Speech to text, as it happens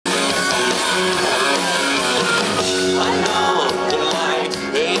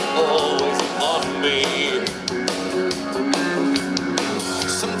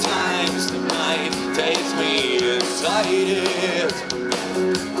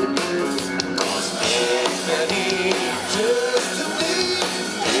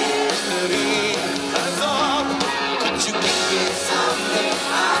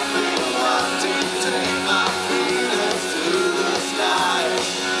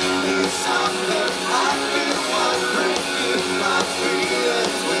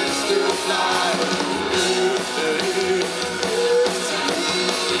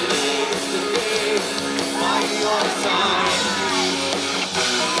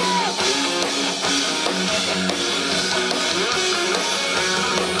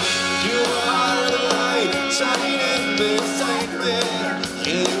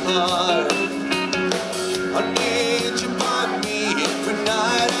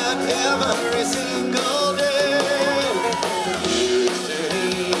like every single day.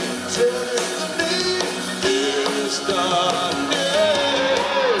 Yesterday turns to me this darkness.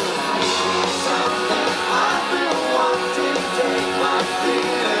 Something I've been wanting, take my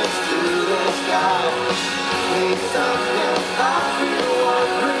feelings to the sky. Need something I've been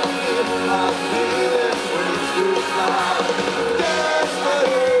wondering if my feelings wings will fly.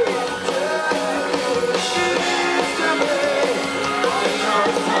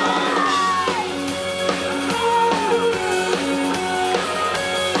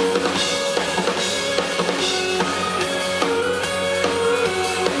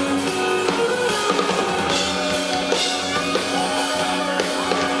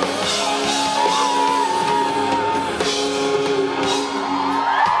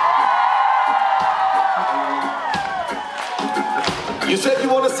 You said you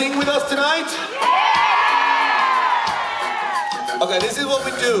want to sing with us tonight? Yeah! Okay, this is what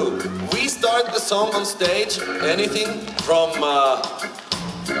we do. We start the song on stage, anything from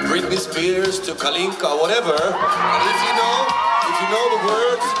Britney Spears to Kalinka, whatever. And if you know the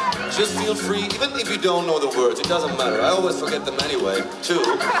words, just feel free. Even if you don't know the words, it doesn't matter. I always forget them anyway, too.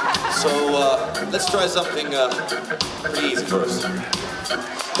 So let's try something pretty easy first.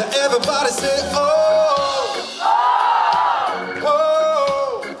 Now everybody say, oh!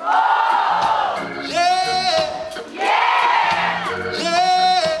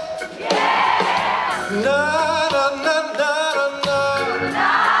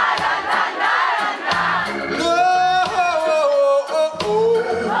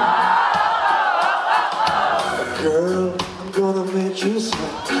 Girl, I'm gonna make you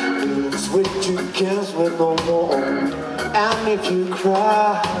sweat. Sweat you can't sweat no more. And if you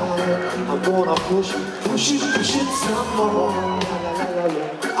cry, I'm gonna push it some more.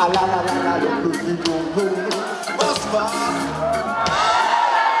 La la la la la la la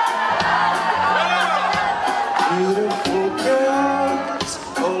beautiful girls,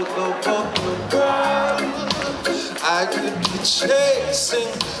 all over the world. I could be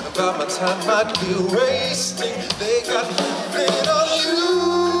chasing, but my time might be wasting. They got nothing on you,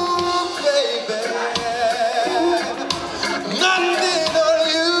 baby. Nothing on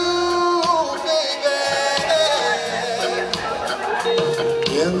you, baby.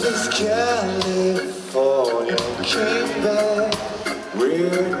 In this California Quebec,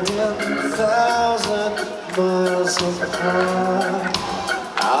 we're 10,000 miles apart.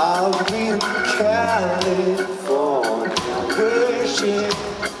 I'll be in California, wishing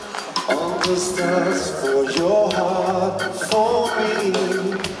on the stars for your heart, for me.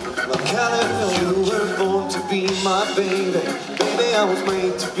 California, you were born to be my baby. Baby, I was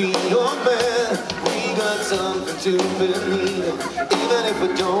made to be your man. We got something to believe in, even if we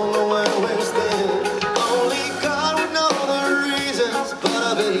don't know where we're standing. Only God would know the reasons, but I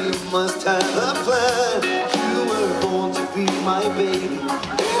bet you must have a plan. You were born to be my baby.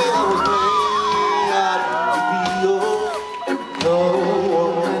 Baby, I was made out to be yours. No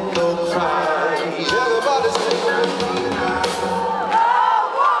woman, no cry. Everybody sing with me now. No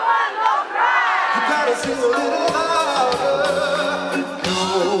woman, no cry. You gotta sing a little louder. No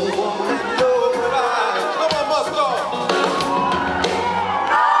woman, no cry. Come on, Moscow.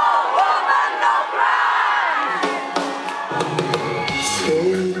 No woman, no cry.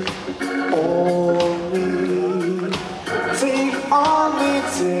 Take on me. Take on me,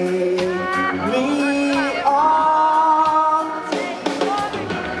 take me on.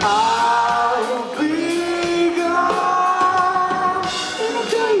 I'll be gone in a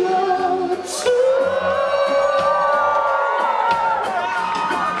day or two.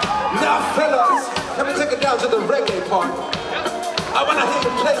 Now, fellas, let me take it down to the reggae part. I wanna hear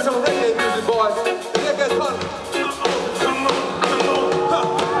you play some reggae music, boys. Yeah, guys, fun. Come on.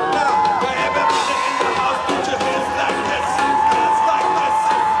 Now, for everybody in the house, put your hands like this. Hands like this.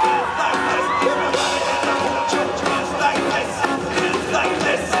 Hands like this. Everybody in the house, put your hands like this. Hands like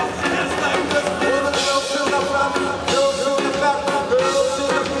this. Hands like this. All the girls to the front, girls to the back, girls to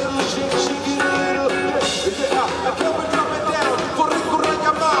the middle, shake it a little. Yeah, I can't drop it down. For Rico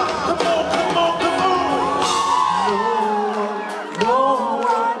Rayama. Come on. No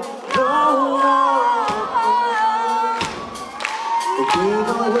one. Take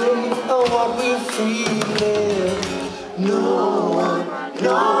away what we're feeling. No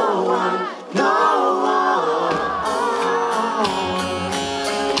one.